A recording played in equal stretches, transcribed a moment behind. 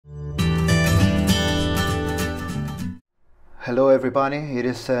Hello everybody, it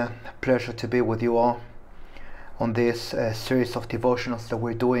is a pleasure to be with you all on this series of devotionals that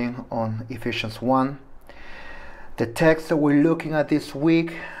we're doing on Ephesians 1. The text that we're looking at this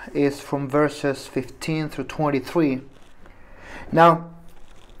week is from verses 15 through 23. Now,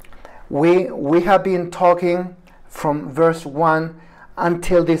 we have been talking from verse 1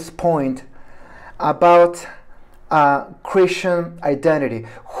 until this point about Christian identity.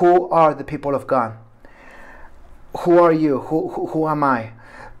 Who are the people of God? Who are you? Who am I?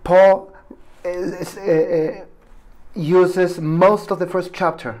 Paul uses most of the first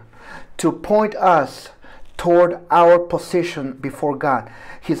chapter to point us toward our position before God.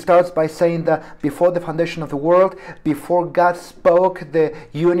 He starts by saying that before the foundation of the world, before God spoke the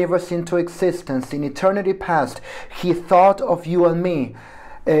universe into existence, in eternity past, He thought of you and me,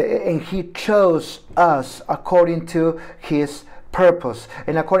 and He chose us according to His purpose,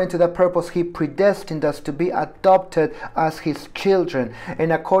 and according to that purpose He predestined us to be adopted as His children,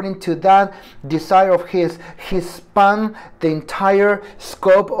 and according to that desire of His, He spanned the entire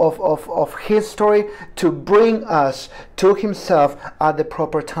scope of history to bring us to Himself at the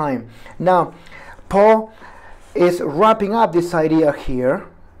proper time. Now, Paul is wrapping up this idea here,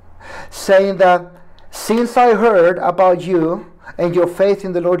 saying that since I heard about you and your faith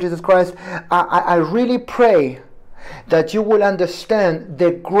in the Lord Jesus Christ, I really pray that you will understand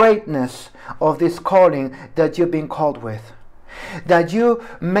the greatness of this calling that you've been called with. That you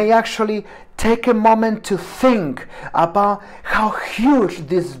may actually take a moment to think about how huge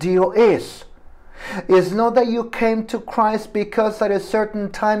this deal is. It's not that you came to Christ because at a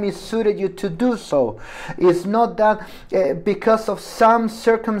certain time it suited you to do so. It's not that because of some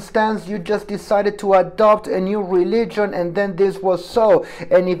circumstance you just decided to adopt a new religion and then this was so.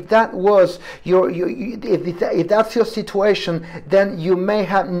 And if that was if that's your situation, then you may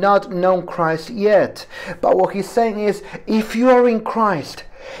have not known Christ yet. But what he's saying is, if you are in Christ,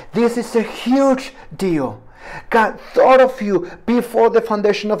 this is a huge deal. God thought of you before the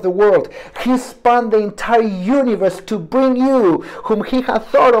foundation of the world. He spanned the entire universe to bring you, whom He had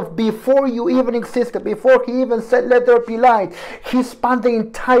thought of before you even existed, before He even said, "Let there be light." He spanned the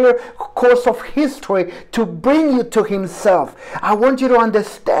entire course of history to bring you to Himself. I want you to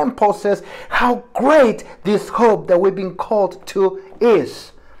understand, Paul says, how great this hope that we've been called to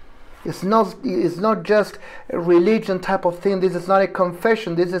is. It's not just a religion type of thing. This is not a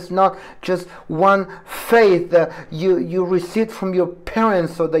confession. This is not just one faith that you received from your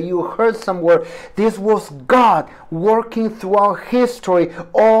parents or that you heard somewhere. This was God working throughout history,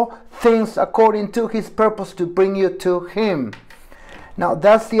 all things according to His purpose to bring you to Him. Now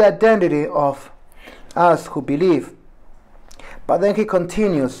that's the identity of us who believe. But then he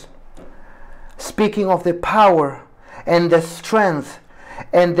continues, speaking of the power and the strength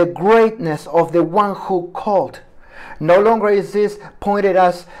and the greatness of the one who called. No longer is this pointed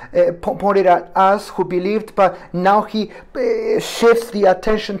at us who believed, but now he shifts the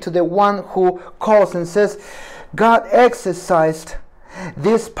attention to the one who calls and says, God exercised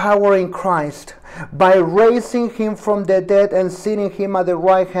this power in Christ by raising Him from the dead and seating Him at the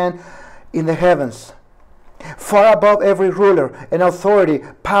right hand in the heavens, far above every ruler and authority,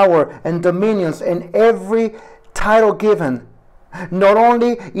 power and dominions, and every title given, not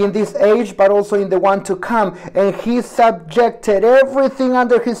only in this age but also in the one to come. And He subjected everything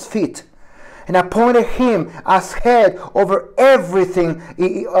under His feet and appointed Him as head over everything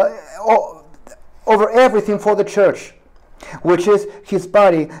for the church, which is His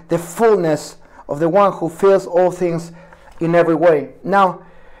body, the fullness of the one who fills all things in every way. Now,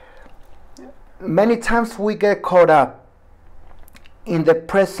 many times we get caught up in the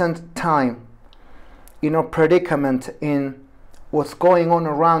present time, predicament, in what's going on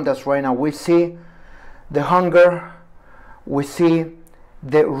around us right now. We see the hunger, we see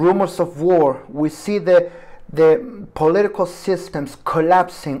the rumors of war, we see the political systems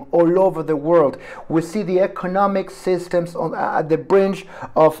collapsing all over the world. We see the economic systems at the brink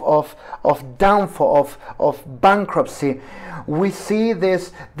of downfall, of bankruptcy. We see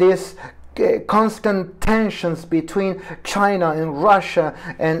this constant tensions between China and Russia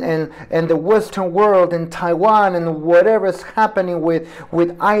and the Western world and Taiwan and whatever is happening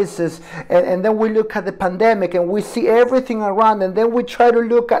with ISIS, and then we look at the pandemic and we see everything around, and then we try to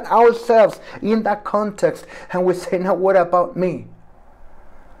look at ourselves in that context and we say, now what about me?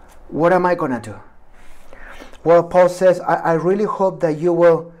 What am I gonna do? Well, Paul says, I really hope that you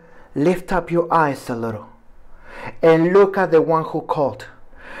will lift up your eyes a little and look at the one who called.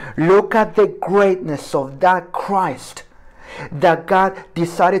 Look at the greatness of that Christ that God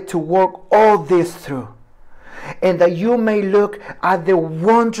decided to work all this through. And that you may look at the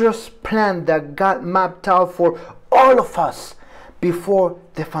wondrous plan that God mapped out for all of us before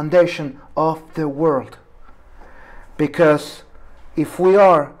the foundation of the world. Because if we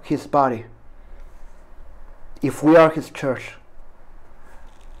are His body, if we are His church,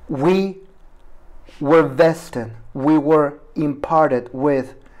 we were vested, we were imparted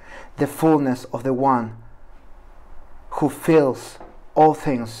with the fullness of the one who fills all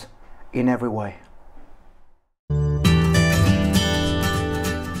things in every way.